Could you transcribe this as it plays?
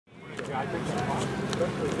You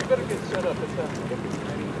better get set up at that.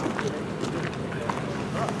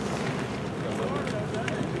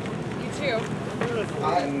 You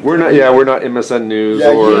too. We're not MSN News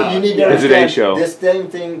or you need to the Today Show. This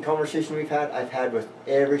same conversation I've had with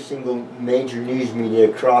every single major news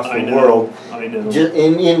media across the world. I know. Just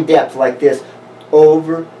in depth like this,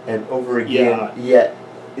 over and over again. Yeah.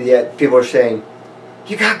 Yet people are saying,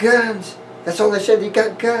 "You got guns." That's all they said. You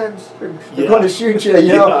got guns. They're going to shoot you.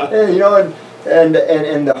 You know. And, you know,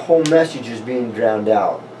 and the whole message is being drowned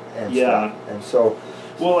out. And stuff. And so.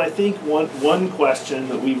 Well, I think one question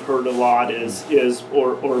that we've heard a lot is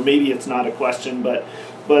or maybe it's not a question, but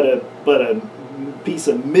a piece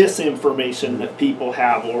of misinformation that people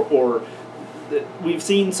have, or that we've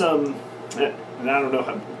seen some, and I don't know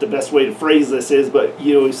how the best way to phrase this is, but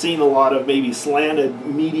we've seen a lot of maybe slanted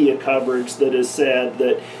media coverage that has said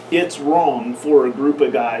that it's wrong for a group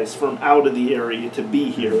of guys from out of the area to be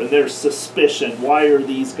here, and there's suspicion. Why are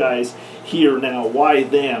these guys here now? Why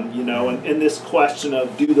them? And this question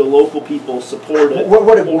of, do the local people support it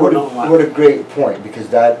what a great point, because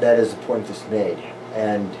that is the point that's made,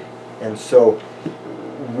 and so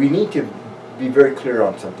we need to be very clear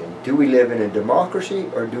on something. Do we live in a democracy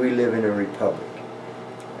or do we live in a republic?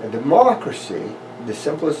 A democracy, the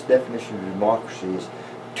simplest definition of democracy is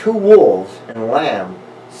two wolves and a lamb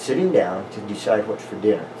sitting down to decide what's for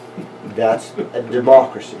dinner. That's a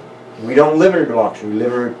democracy. We don't live in a democracy, we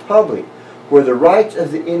live in a republic where the rights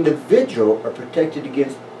of the individual are protected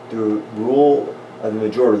against the rule of the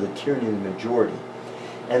majority, the tyranny of the majority.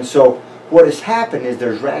 And so what has happened is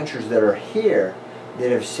there's ranchers that are here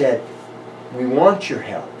that have said, we want your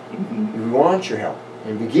help. We want your help.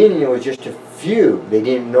 In the beginning it was just a few. They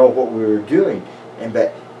didn't know what we were doing.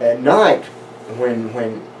 But at night,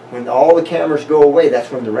 when all the cameras go away,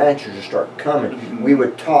 that's when the ranchers will start coming. We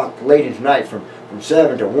would talk late into night from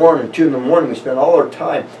 7 to 1 and 2 in the morning. We spent all our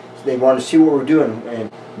time. So they wanted to see what we're doing,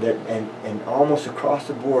 and almost across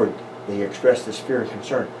the board they expressed this fear and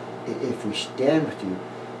concern. If we stand with you,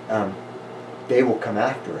 they will come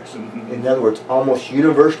after us. In other words, almost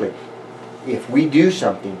universally, if we do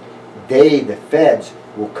something, the feds,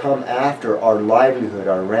 will come after our livelihood,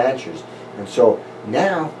 our ranchers. And so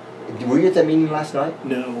now, were you at that meeting last night?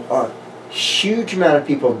 No. A huge amount of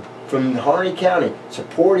people from Harney County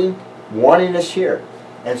supporting, wanting us here.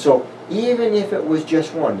 And so even if it was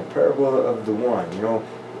just one, the parable of the one,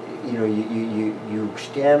 you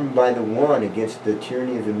stand by the one against the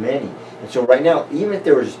tyranny of the many. And so right now, even if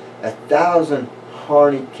there was 1,000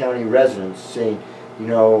 Harney County residents saying,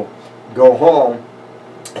 go home,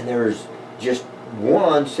 and there's just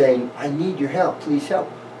one saying, I need your help, please help.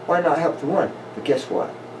 Why not help the one? But guess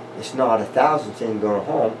what? It's not 1,000 saying go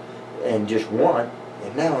home and just one.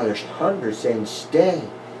 And now there's hundreds saying stay,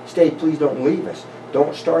 please don't leave us.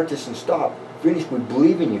 Don't start this and stop. Finish, we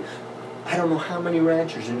believe in you. I don't know how many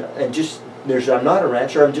ranchers, and just, I'm not a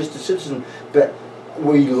rancher, I'm just a citizen, but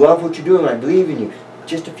we love what you're doing, I believe in you.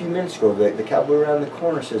 Just a few minutes ago, the cowboy around the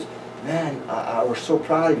corner says, man, we're so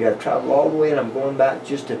proud of you. I've traveled all the way and I'm going back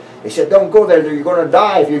just to, they said, don't go there, you're going to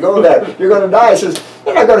die. If you go there, you're going to die. He says,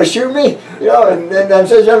 they're not going to shoot me. And then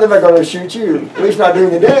says, they're not going to shoot you, at least not during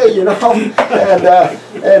the day,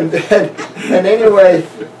 And anyway,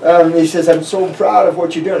 he says, I'm so proud of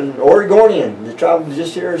what you're doing. An Oregonian, the travel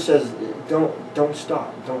just here, says, don't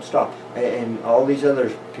stop. And all these other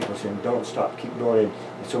people saying, don't stop, keep going.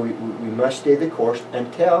 And so we must stay the course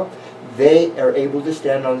until they are able to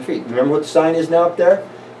stand on their feet. Remember what the sign is now up there?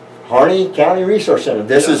 Harney County Resource Center.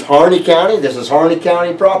 This is Harney County. This is Harney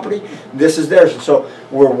County property. This is theirs. And so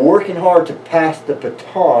we're working hard to pass the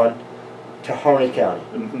baton to Harney County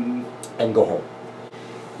and go home.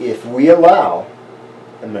 If we allow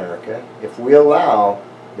America, if we allow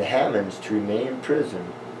the Hammonds to remain in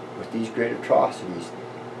prison with these great atrocities,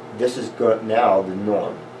 this is now the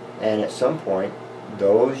norm. And at some point,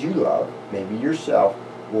 those you love, maybe yourself,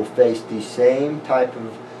 will face the same type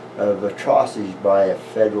of atrocities by a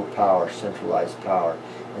federal power, centralized power.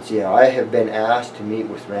 And see, I have been asked to meet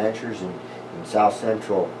with ranchers in south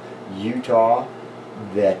central Utah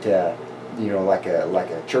that, like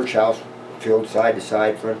a church house filled side to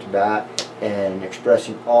side, front to back, and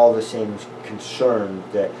expressing all the same concern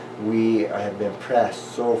that we have been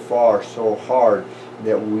pressed so far, so hard,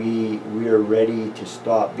 that we are ready to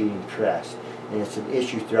stop being pressed. And it's an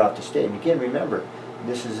issue throughout the state. And again, remember,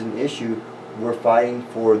 this is an issue. We're fighting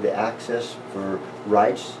for the access for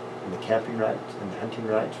rights, and the camping rights and the hunting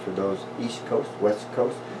rights for those East Coast, West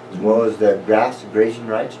Coast, as well as the grass grazing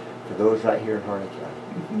rights for those right here in Harney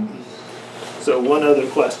County. So one other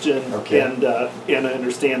question, and I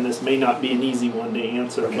understand this may not be an easy one to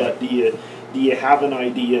answer, but do do you have an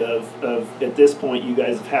idea of at this point you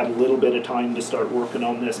guys have had a little bit of time to start working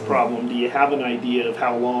on this problem? Do you have an idea of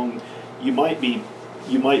how long you might be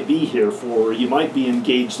here for, or you might be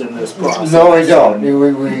engaged in this process? No, we don't.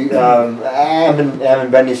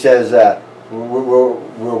 Ammon Bundy says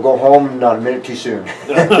we'll go home not a minute too soon.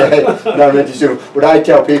 Okay? Not a minute too soon. What I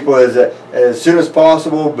tell people is that as soon as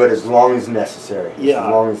possible, but as long as necessary. Yeah.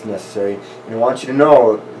 As long as necessary. And I want you to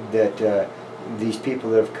know that these people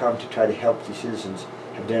that have come to try to help these citizens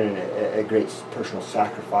have done a great personal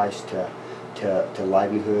sacrifice to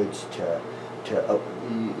livelihoods,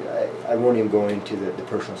 I won't even go into the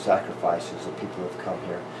personal sacrifices that people have come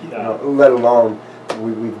here. Yeah. Let alone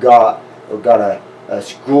we've got a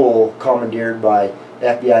school commandeered by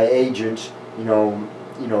FBI agents,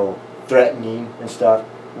 threatening and stuff.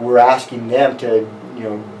 We're asking them to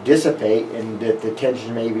dissipate, and that the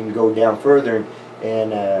tension may even go down further,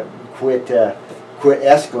 and quit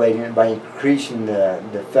escalating it by increasing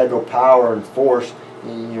the federal power and force.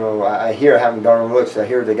 I hear, I haven't gone and looked, so I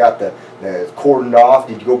hear they got the cordoned off.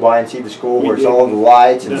 Did you go by and see the school where it's all the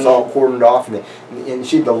lights and it's all cordoned off? And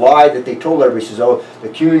see the lie that they told everybody, says, oh, the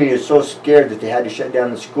community is so scared that they had to shut down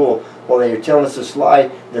the school. Well, they were telling us this lie.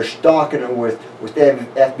 They're stocking it with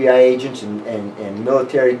FBI agents and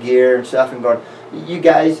military gear and stuff, and going, you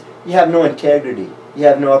guys, you have no integrity. You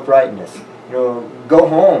have no uprightness. Go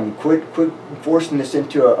home. Quit forcing this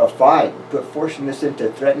into a fight. Quit forcing this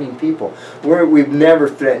into threatening people. We've never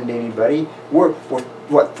threatened anybody. We're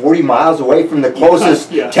what, 40 miles away from the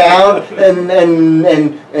closest town,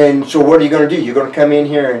 and so what are you going to do? You're going to come in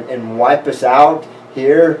here and wipe us out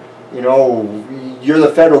here? You're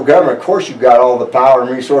the federal government. Of course, you've got all the power and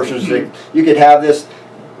resources that you could have us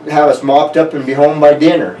mopped up and be home by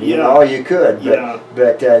dinner. You could,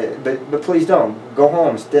 but please don't. Go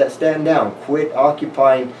home. Stand down. Quit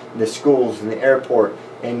occupying the schools and the airport,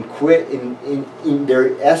 and quit. They're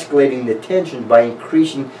escalating the tension by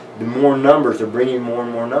increasing the more numbers. They're bringing more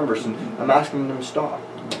and more numbers. And I'm asking them to stop.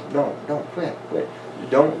 Don't quit.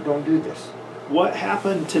 Don't do this. What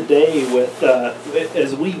happened today with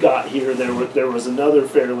as we got here? There was another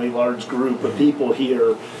fairly large group of people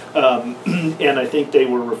here, and I think they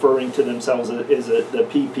were referring to themselves as the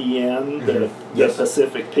PPN, the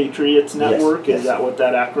Pacific Patriots Network. Yes. Is that what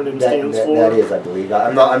that acronym stands for? That is, I believe.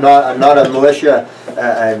 I'm not a militia.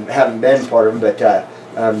 I haven't been part of them,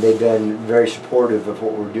 but they've been very supportive of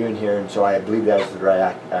what we're doing here, and so I believe that is the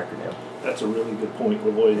right acronym. That's a really good point,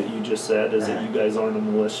 LaVoy, that you just said, is that you guys aren't a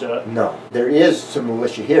militia. No. There is some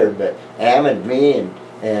militia here, but Ammon, me,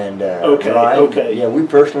 and okay, Ryan, okay. Yeah, we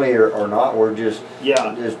personally are not. We're just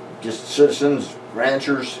citizens,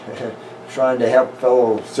 ranchers, trying to help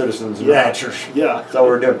fellow citizens and ranchers. Yeah. That's all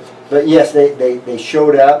we're doing. But yes, they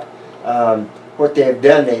showed up. What they have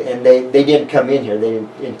done, they didn't come in here. They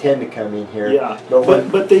didn't intend to come in here. Yeah,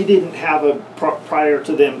 but they didn't have prior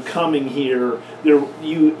to them coming here.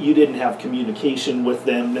 You didn't have communication with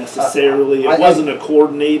them necessarily. It wasn't a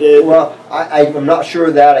coordinated. Well, I'm not sure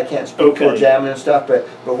of that. I can't speak for Ammon and stuff. But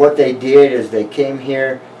what they did is they came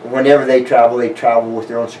here. Whenever they travel with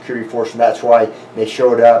their own security force, and that's why they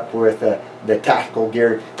showed up with the tactical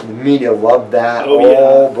gear. The media loved that.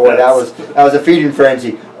 Oh boy, that was a feeding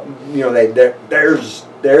frenzy.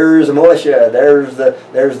 There's a militia. There's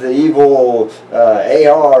the evil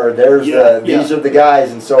AR. These are the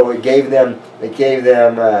guys, and so it gave them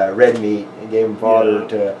red meat. It gave them fodder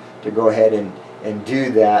to go ahead and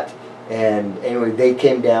do that. And anyway, they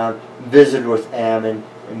came down, visited with Ammon,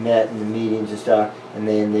 and met in the meetings and stuff, and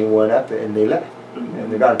then they went up and they left, and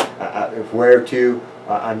they're gone. Where to?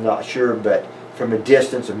 I'm not sure, but from a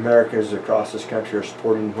distance, Americans across this country are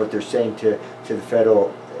supporting what they're saying to the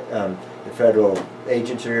federal. The federal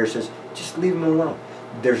agents here says, just leave them alone.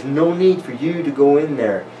 There's no need for you to go in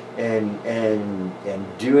there and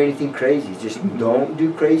do anything crazy. Just don't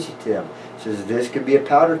do crazy to them. Says this could be a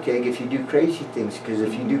powder keg if you do crazy things, because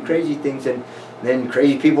if you do crazy things, then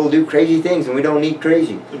crazy people do crazy things, and we don't need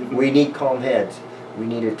crazy. We need calm heads. We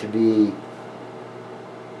need it to be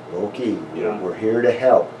low key. We're here to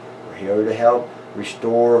help. We're here to help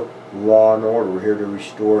restore law and order. We're here to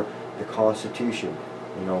restore the Constitution.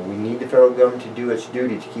 We need the federal government to do its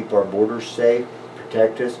duty to keep our borders safe,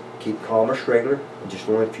 protect us, keep commerce regular, and just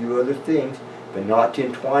learn a few other things, but not to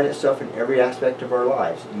entwine itself in every aspect of our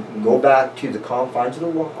lives. Go back to the confines of the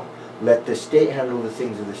law. Let the state handle the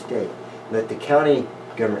things of the state. Let the county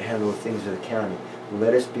government handle the things of the county.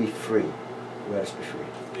 Let us be free. Let us be free.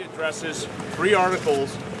 It addresses 3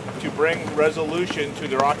 articles to bring resolution to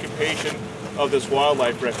their occupation of this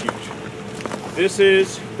wildlife refuge. This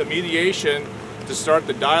is the mediation to start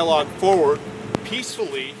the dialogue forward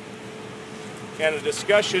peacefully, and a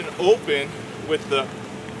discussion open with the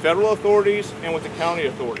federal authorities and with the county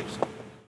authorities.